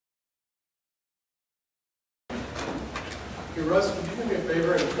Hey Russ, could you do me a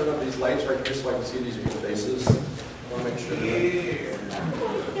favor and turn up these lights right here so I can see these people's faces? I want to make sure that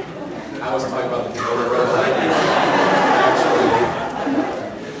I was talking about the people that run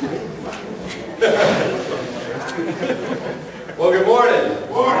actually. Well, good morning. Good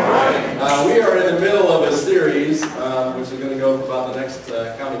morning. We are in the middle of a series which is going to go for about the next,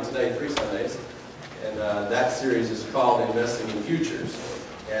 counting today, 3 Sundays. And that series is called Investing in Futures.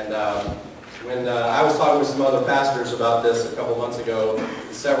 And when I was talking with some other pastors about this a couple months ago,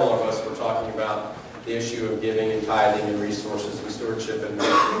 several of us were talking about the issue of giving and tithing and resources and stewardship, and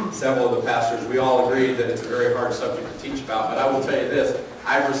several of the pastors, we all agreed that it's a very hard subject to teach about. But I will tell you this,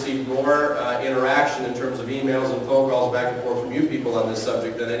 I've received more interaction in terms of emails and phone calls back and forth from you people on this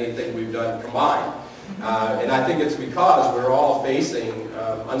subject than anything we've done combined. And I think it's because we're all facing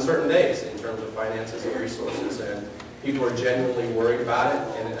uncertain days in terms of finances and resources, and people are genuinely worried about it,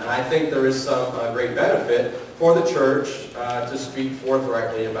 and I think there is some great benefit for the church to speak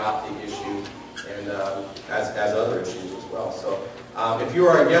forthrightly about the issue, and as other issues as well. So if you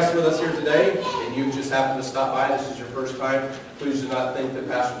are a guest with us here today, and you just happen to stop by, this is your first time, please do not think that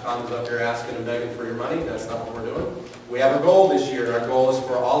Pastor Tom is up here asking and begging for your money. That's not what we're doing. We have a goal this year, and our goal is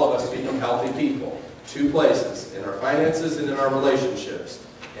for all of us to become healthy people. 2 places, in our finances and in our relationships.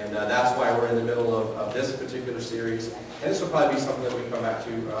 And that's why we're in the middle of this particular series. And this will probably be something that we come back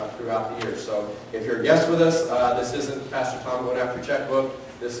to throughout the year. So if you're a guest with us, this isn't Pastor Tom going after checkbook.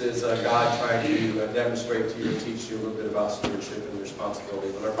 This is God trying to demonstrate to you and teach you a little bit about stewardship and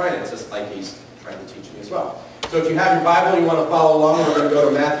responsibility with our finances, like he's trying to teach me as well. So if you have your Bible and you want to follow along, we're going to go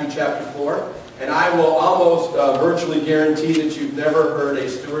to Matthew chapter 4. And I will almost virtually guarantee that you've never heard a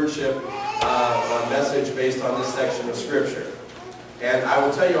stewardship message based on this section of Scripture. And I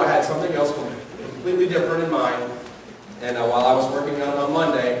will tell you, I had something else completely different in mind. And while I was working on it on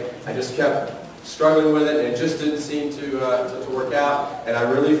Monday, I just kept struggling with it, and it just didn't seem to work out. And I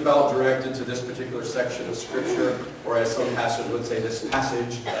really felt directed to this particular section of Scripture, or as some pastors would say, this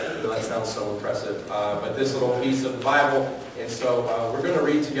passage. That sounds so impressive. But this little piece of the Bible. And so we're going to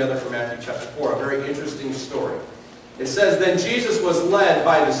read together from Matthew chapter 4, a very interesting story. It says, "Then Jesus was led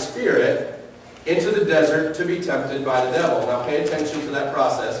by the Spirit into the desert to be tempted by the devil." Now pay attention to that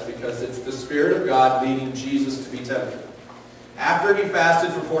process, because it's the Spirit of God leading Jesus to be tempted. "After he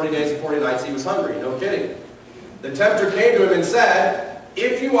fasted for 40 days and 40 nights, he was hungry." No kidding. "The tempter came to him and said,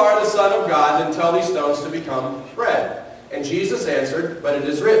 'If you are the Son of God, then tell these stones to become bread.' And Jesus answered, 'But it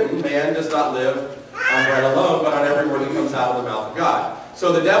is written, man does not live on bread alone, but on every word that comes out of the mouth of God.'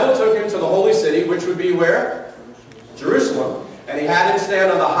 So the devil took him to the holy city," which would be where? Jerusalem. "And he had him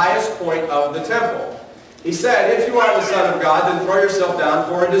stand on the highest point of the temple. He said, 'If you are the Son of God, then throw yourself down,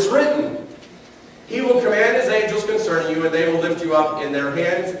 for it is written, He will command His angels concerning you, and they will lift you up in their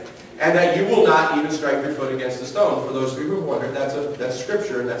hands, and that you will not even strike your foot against a stone.'" For those of you who wondered, that's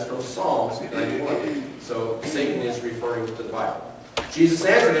Scripture, and that's from Psalms 91. So Satan is referring to the Bible. Jesus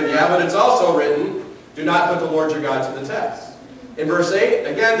answered him, "Yeah, but it's also written, 'Do not put the Lord your God to the test.'" In verse 8,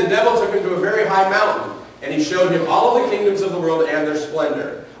 again, "The devil took him to a very high mountain, and he showed him all of the kingdoms of the world and their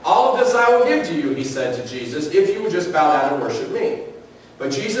splendor. 'All of this I will give to you,' he said to Jesus, 'if you would just bow down and worship me.' But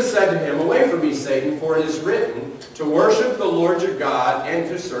Jesus said to him, 'Away from me, Satan, for it is written, to worship the Lord your God and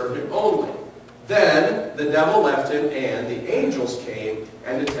to serve Him only.' Then the devil left him, and the angels came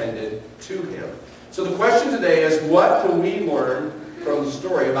and attended to him." So the question today is, what can we learn from the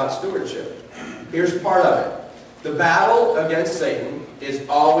story about stewardship? Here's part of it. The battle against Satan is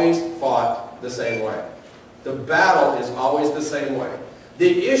always fought the same way. The battle is always the same way.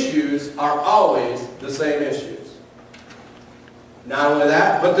 The issues are always the same issues. Not only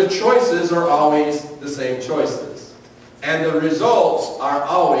that, but the choices are always the same choices. And the results are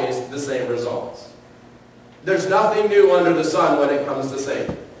always the same results. There's nothing new under the sun when it comes to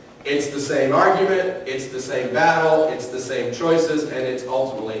Satan. It's the same argument, it's the same battle, it's the same choices, and it's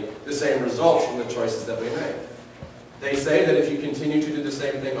ultimately the same results from the choices that we make. They say that if you continue to do the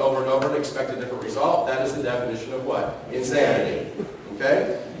same thing over and over and expect a different result, that is the definition of what? Insanity.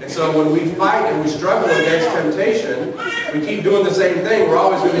 Okay? And so when we fight and we struggle against temptation, we keep doing the same thing, we're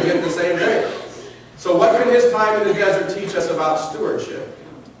always going to get the same thing. So what can his time in the desert teach us about stewardship?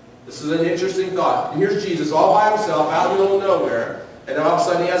 This is an interesting thought. And here's Jesus all by himself, out in the middle of nowhere, and then all of a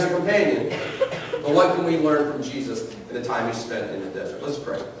sudden he has a companion. But what can we learn from Jesus in the time he spent in the desert? Let's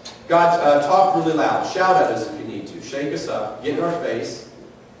pray. God, talk really loud. Shout at us if you need to. Shake us up. Get in our face.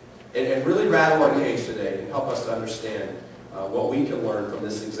 And really rattle our cage today and help us to understand what we can learn from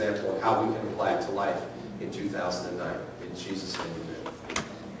this example and how we can apply it to life in 2009. In Jesus' name, amen.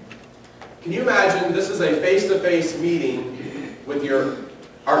 Can you imagine this is a face-to-face meeting with your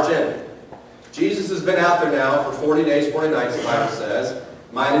arch enemy? Jesus has been out there now for 40 days, 40 nights, the Bible says,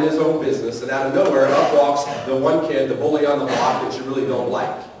 minding his own business, and out of nowhere up walks the one kid, the bully on the block that you really don't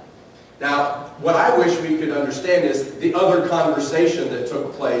like. Now, what I wish we could understand is the other conversation that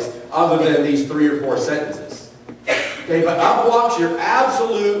took place other than these 3 or 4 sentences. Okay, but up walks your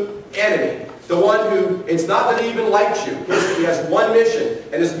absolute enemy. The one who, it's not that he even likes you. He has one mission,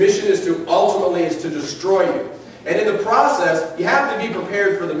 and his mission is to, ultimately, is to destroy you. And in the process, you have to be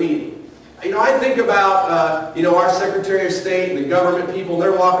prepared for the meeting. You know, I think about, our Secretary of State and the government people, and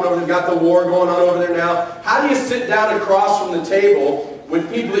they're walking over, they've got the war going on over there now. How do you sit down across from the table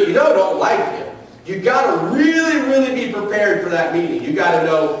with people that you know don't like you? You've got to really, really be prepared for that meeting. You've got to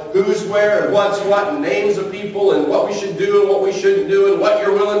know who's where and what's what and names of people and what we should do and what we shouldn't do and what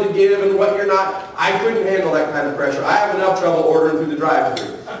you're willing to give and what you're not. I couldn't handle that kind of pressure. I have enough trouble ordering through the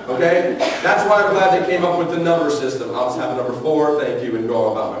drive-thru. Okay? That's why I'm glad they came up with the number system. I'll just have a number 4, thank you, and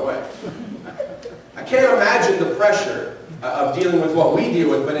go about my way. I can't imagine the pressure of dealing with what we deal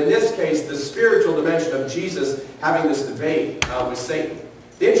with, but in this case, the spiritual dimension of Jesus having this debate with Satan.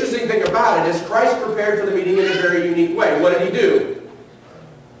 The interesting thing about it is Christ prepared for the meeting in a very unique way. What did he do?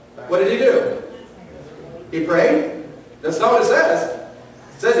 What did he do? He prayed? That's not what it says.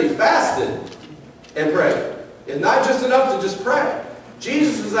 It says he fasted and prayed. It's not just enough to just pray.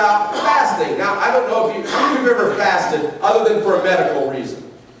 Jesus is out fasting. Now, I don't know if you've ever fasted other than for a medical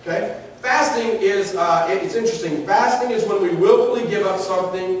reason. Okay? Fasting is, it's interesting. Fasting is when we willfully give up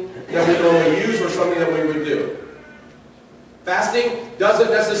something that we normally use or something that we would do. Fasting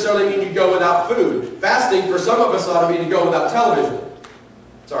doesn't necessarily mean you go without food. Fasting, for some of us, ought to be to go without television.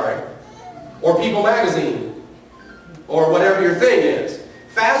 Sorry. Or People magazine. Or whatever your thing is.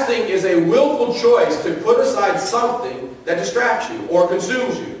 Fasting is a willful choice to put aside something that distracts you or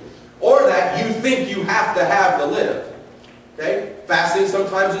consumes you. Or that you think you have to live. Okay? Fasting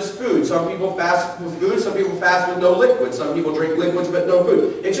sometimes is food. Some people fast with food. Some people fast with no liquids. Some people drink liquids but no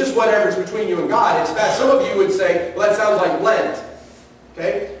food. It's just whatever. It's between you and God. It's fast. Some of you would say, well, that sounds like Lent.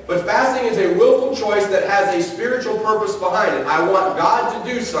 Okay? But fasting is a willful choice that has a spiritual purpose behind it. I want God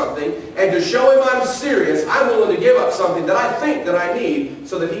to do something, and to show Him I'm serious, I'm willing to give up something that I think that I need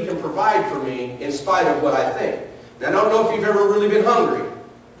so that He can provide for me in spite of what I think. Now, I don't know if you've ever really been hungry.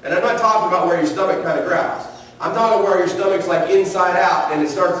 And I'm not talking about where your stomach kind of growls. I'm talking where your stomach's like inside out and it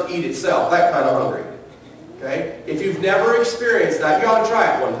starts to eat itself, that kind of hungry. Okay? If you've never experienced that, you ought to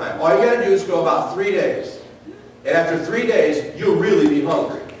try it one time. All you got to do is go about 3 days. And after 3 days, you'll really be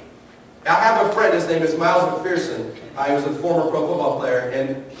hungry. I have a friend, his name is Miles McPherson. He was a former pro football player,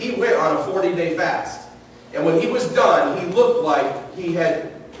 and he went on a 40-day fast. And when he was done, he looked like he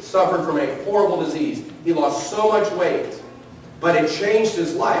had suffered from a horrible disease. He lost so much weight. But it changed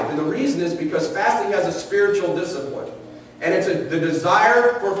his life. And the reason is because fasting has a spiritual discipline. And it's the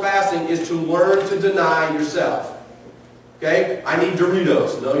desire for fasting is to learn to deny yourself. Okay? I need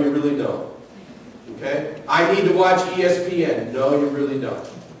Doritos. No, you really don't. Okay? I need to watch ESPN. No, you really don't.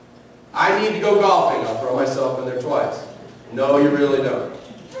 I need to go golfing. I'll throw myself in there twice. No, you really don't.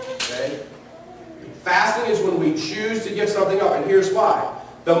 Okay? Fasting is when we choose to give something up. And here's why.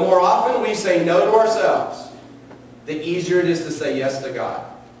 The more often we say no to ourselves, the easier it is to say yes to God.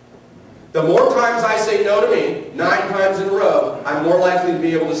 The more times I say no to me, 9 times in a row, I'm more likely to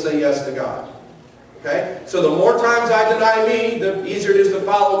be able to say yes to God. Okay? So the more times I deny me, the easier it is to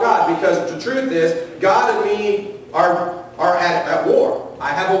follow God. Because the truth is, God and me are at war. I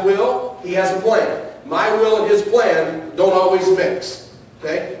have a will, He has a plan. My will and His plan don't always mix.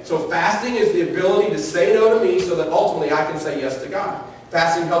 Okay? So fasting is the ability to say no to me so that ultimately I can say yes to God.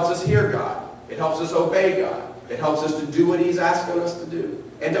 Fasting helps us hear God. It helps us obey God. It helps us to do what He's asking us to do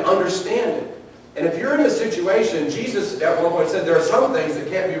and to understand it. And if you're in a situation, Jesus at one point said there are some things that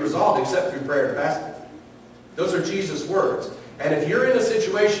can't be resolved except through prayer and fasting. Those are Jesus' words. And if you're in a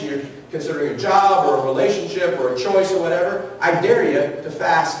situation, you're considering a job or a relationship or a choice or whatever, I dare you to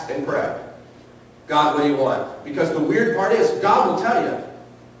fast and pray. God, what do you want? Because the weird part is, God will tell you.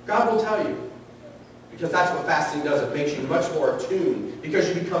 God will tell you. Because that's what fasting does. It makes you much more attuned because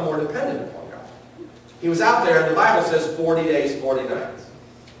you become more dependent upon God. He was out there, and the Bible says 40 days, 40 nights.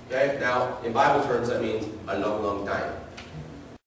 Okay? Now, in Bible terms, that means a long, long time.